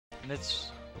And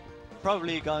it's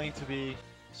probably going to be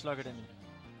slugger than me.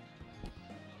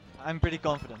 I'm pretty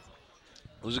confident.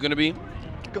 Who's it gonna be?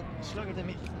 Slugger than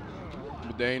me.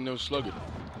 But they ain't no slugger.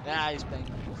 Yeah, he's playing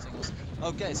singles.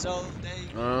 Okay, so they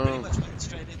pretty much went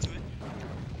straight into it.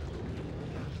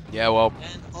 Yeah, well.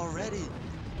 And already,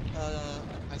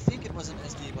 I think it was an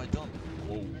SD by Dom.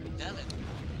 Whoa. Damn it.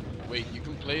 Wait, you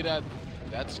can play that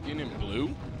skin in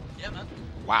blue? Yeah, man.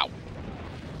 Wow.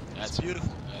 That's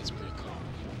beautiful. That's pretty cool.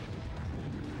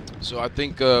 So I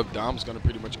think Dom's gonna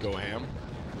pretty much go ham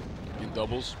in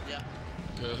doubles. Yeah.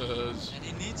 Because and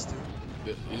he needs to.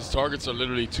 His targets are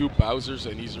literally 2 Bowsers,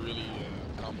 and he's a really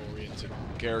combo-oriented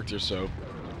character. So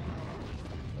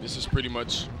this is pretty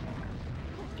much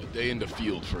a day in the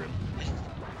field for him.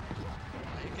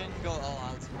 He can go all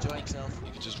out, enjoy himself.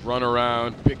 He can just run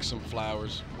around, pick some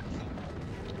flowers,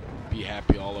 be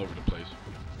happy all over the place.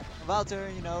 Wouter,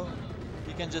 you know,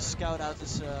 he can just scout out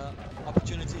his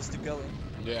opportunities to go in.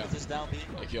 Yeah. With his down B.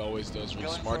 Like he always does, really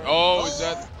Going smart. for Oh, is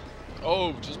that?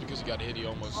 Oh, just because he got hit, he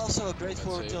almost. Also a great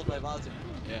forward tilt by Wouter.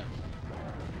 Yeah.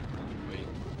 Wait.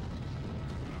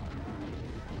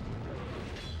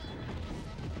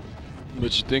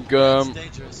 But you think?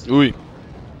 Dangerous. Ooh.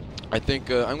 I think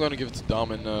I'm gonna give it to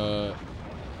Dom and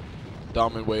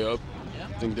WayUp. Yeah.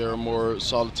 I think they're a more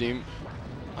solid team.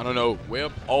 I don't know.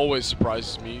 WayUp always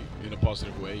surprises me in a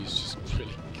positive way. He's just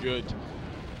really good.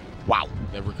 Wow,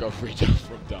 that recovery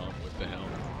from Dom. What the hell?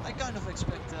 I kind of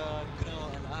expect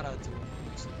Knul and Ara to.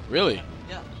 Really?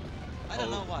 Yeah. I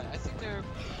don't know why. I think they're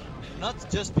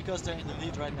not just because they're in the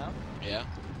lead right now. Yeah.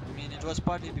 I mean, it was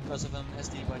partly because of an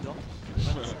SD by Dom.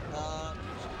 But,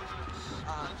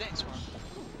 thanks, man.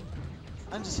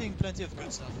 I'm just seeing plenty of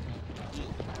good stuff.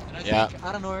 And I think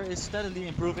Aranor is steadily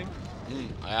improving.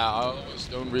 I always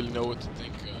don't really know what to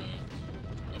think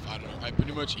of Aranor. I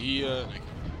pretty much like,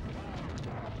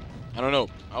 I don't know.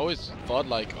 I always thought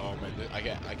like, oh man,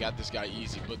 I got this guy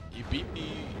easy, but he beat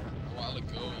me a while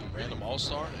ago in Random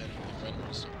All-Star, and in Random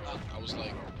All-Star, I was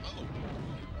like,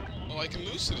 oh, I can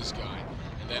lose to this guy.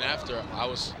 And then after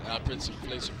I played some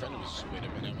friendlies with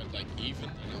him, and I went like even,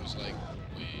 and I was like,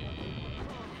 wait,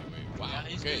 wow,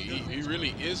 yeah, okay, he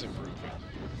really is improving.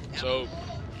 Yeah. So,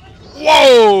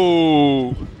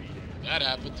 whoa, that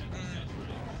happened.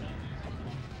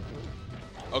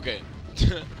 Okay.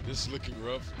 This is looking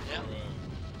rough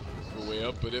for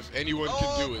WayUp, but if anyone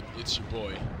can do it, it's your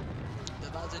boy.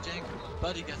 About to jank,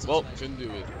 but he gets couldn't do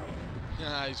it.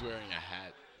 Yeah, he's wearing a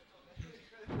hat.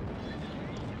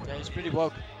 Yeah, he's pretty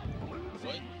woke.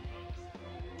 What?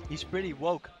 He's pretty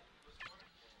woke.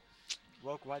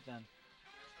 Woke white man.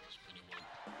 He's pretty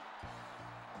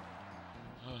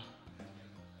woke.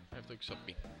 I have to accept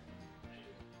me.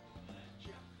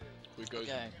 We go.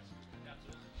 Okay.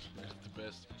 That's the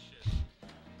best.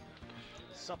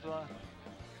 Supper.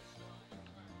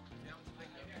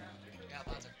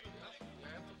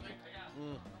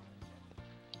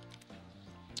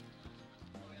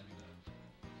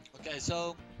 Okay,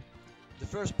 so the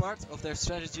first part of their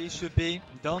strategy should be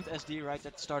don't SD right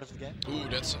at the start of the game. Ooh,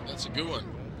 that's a good one.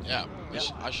 Yeah,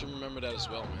 I should remember that as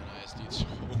well, man. I SD'd so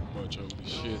much, holy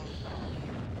shit.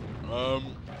 But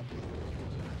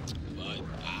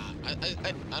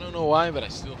I don't know why, but I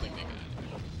still think they got it.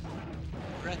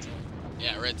 Red team.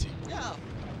 Yeah, red team. Yeah.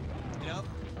 You know,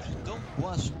 Dom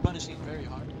was punishing very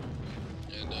hard.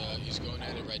 And he's going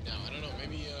at it right now. I don't know,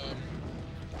 maybe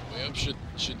WayUp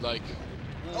should like.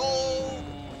 Oh.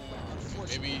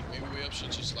 Maybe WayUp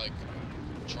should just like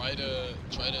try to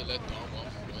let Dom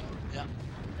off win. Yeah.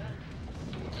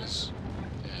 Because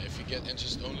if you get and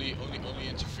just only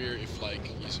interfere if like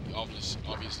he's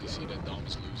obviously see that Dom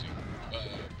is losing.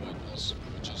 But also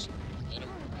just let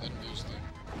him do his thing.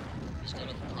 He's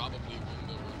gonna probably win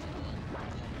the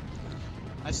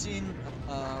 1v1. I've seen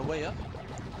WayUp.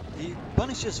 He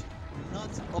punishes not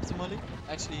optimally.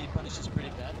 Actually, he punishes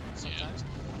pretty bad sometimes. Yeah.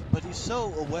 But he's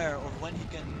so aware of when he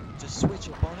can just switch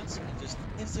opponents and just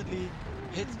instantly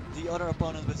hit the other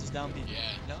opponent with his down B.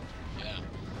 Yeah. You know? Yeah.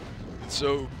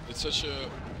 It's such a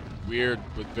weird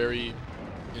but very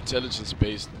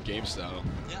intelligence-based game style.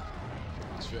 Yeah.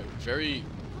 It's very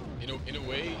in a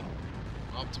way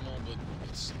optimal, but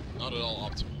it's not at all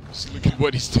optimal. Just look at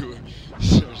what he's doing.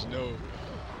 There's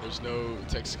no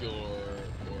tech skill or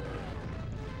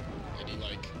any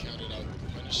like counted out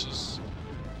punishes.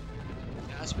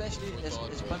 Yeah, especially his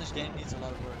punish game needs a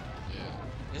lot of work. Yeah.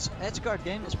 His edge guard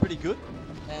game is pretty good,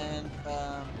 and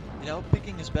you know,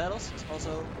 picking his battles is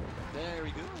also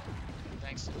very good.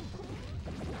 Thanks.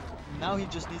 Now he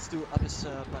just needs to up his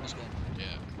punish game.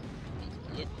 Yeah.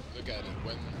 Look at it.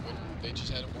 When they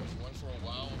just had him 1v1 for a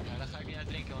while. Ja, dan ga ik niet uit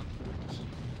drinken, man.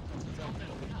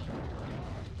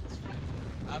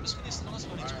 misschien is het anders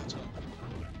gewoon iets goeds.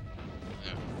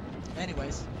 Ja.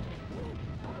 Anyways.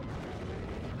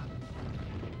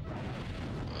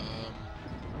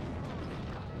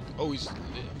 Oh, he's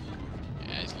living.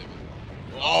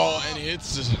 Oh, and he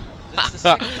hits us. That's the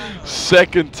second time already.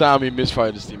 Second time he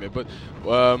misfired his teammate. But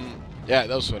yeah,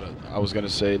 that was what I was gonna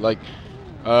say. Like,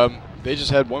 they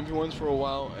just had 1v1s for a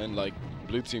while, and like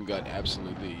blue team got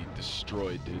absolutely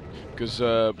destroyed, dude. Because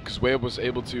WayUp was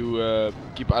able to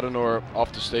keep Adenor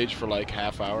off the stage for like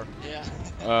half hour. Yeah.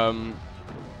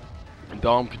 And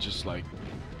Dom could just like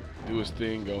do his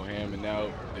thing, go ham, and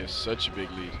now there's such a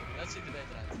big lead. Let's see the data.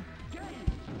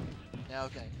 Yeah,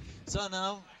 okay. So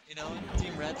now, you know,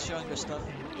 Team Red showing their stuff.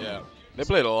 Yeah, they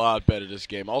played a lot better this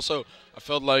game. Also, I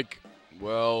felt like,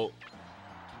 well,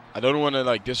 I don't want to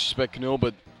like disrespect Knul,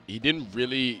 but he didn't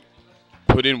really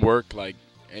put in work like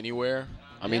anywhere.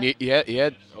 I mean, he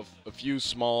had a few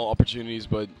small opportunities,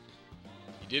 but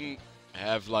he didn't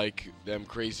have like them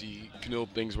crazy Knul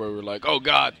things where we're like, oh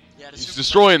god, he's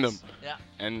destroying them. Yeah.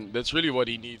 And that's really what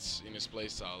he needs in his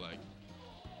playstyle. Like,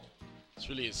 it's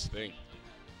really his thing.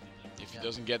 If he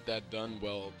doesn't get that done,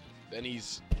 well, then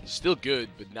he's still good,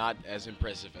 but not as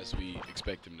impressive as we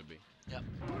expect him to be. Yeah.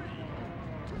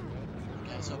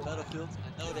 Okay, so Battlefield,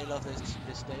 I know they love this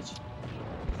stage.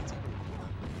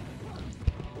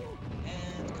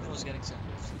 And Knul was getting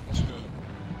samples.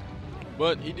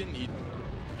 But he didn't eat.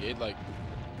 He ate like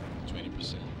 20%.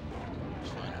 It's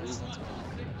fine. That's not too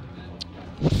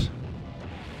bad.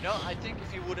 You know, I think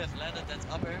if he would have landed that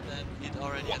up air, then he'd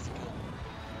already have the kill.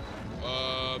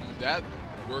 That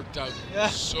worked out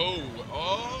so.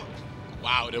 Oh,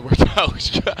 wow, that worked out.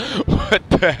 What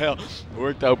the hell? It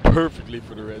worked out perfectly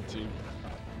for the red team.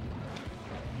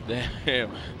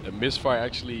 Damn, the misfire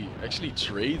actually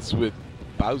trades with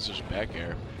Bowser's back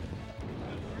air.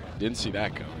 Didn't see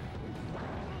that coming.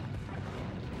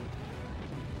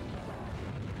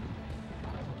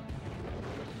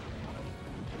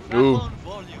 Ooh.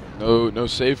 No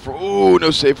save for. Ooh,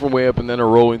 no save from WayUp, and then a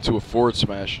roll into a forward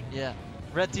smash. Yeah,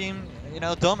 red team, you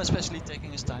know, Dom especially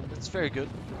taking his time. That's very good.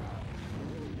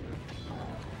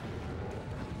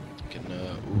 Can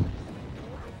ooh.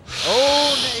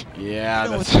 Oh, Nick! Yeah, you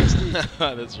know that's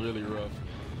that's really rough.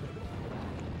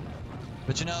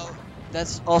 But you know,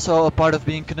 that's also a part of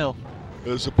being Knul.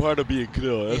 It's a part of being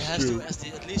Knul. That's true. He has to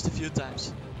SD at least a few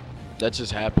times. That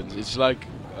just happens. It's like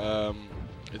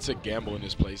it's a gamble in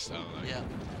his playstyle. Like. Yeah.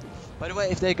 By the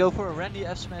way, if they go for a Randy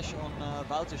F smash on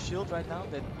Wouter's shield right now,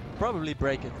 they'd probably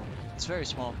break it. It's very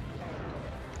small.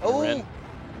 Oh! Ren.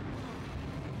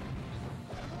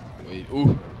 Wait,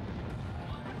 ooh.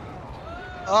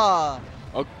 Ah!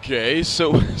 Okay,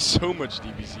 so much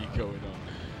DBZ going on.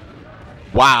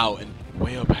 Wow, and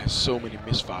WayUp has so many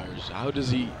misfires. How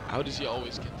does he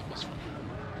always get the misfire?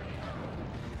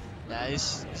 Yeah,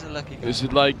 he's a lucky guy. Is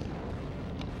it like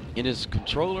in his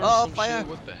controller or some fire. shit?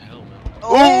 What the hell, man?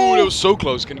 Oh, that was so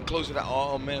close. Can he close it out?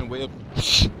 Oh man, WayUp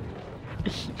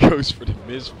goes for the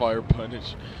misfire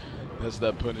punish. That's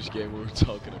that punish game we were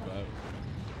talking about.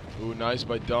 Ooh, nice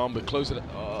by Dom, but close it out.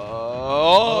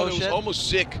 Oh, that was almost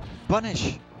sick.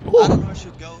 Punish. Woo. Adenor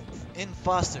should go in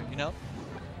faster, you know?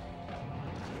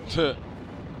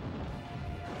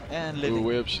 And living. Ooh,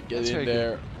 WayUp should get in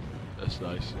there. Good. That's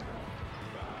nice.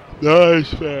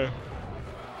 Nice, man.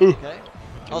 Okay.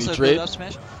 Also, trade? good up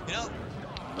smash. You know,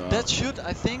 that should,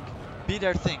 I think, be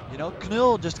their thing. You know,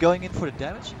 Knul just going in for the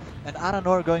damage, and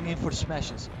Adenor going in for the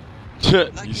smashes.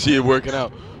 Like you see it working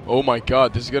out. Oh my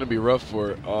god, this is gonna be rough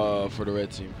for the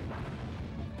red team.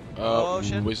 Oh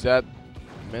shit. Was that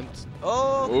meant?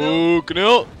 Oh, Knul.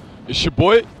 Knul. It's your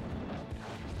boy.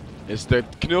 It's the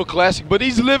Knul classic, but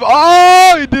he's live.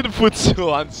 Oh, he did a footstool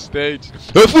on stage.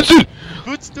 Footstool.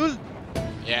 Footstool.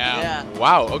 Yeah.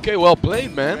 Wow. Okay. Well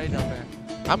played, man. Great up there.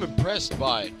 I'm impressed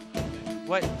by.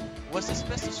 Wait, was this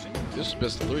best of 3? This is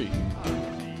best of 3.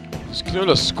 This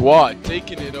Knulla squad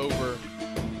taking it over.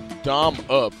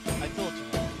 DomUp. I told you.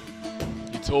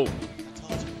 You told me. I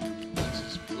told you. I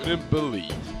just wouldn't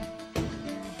believe.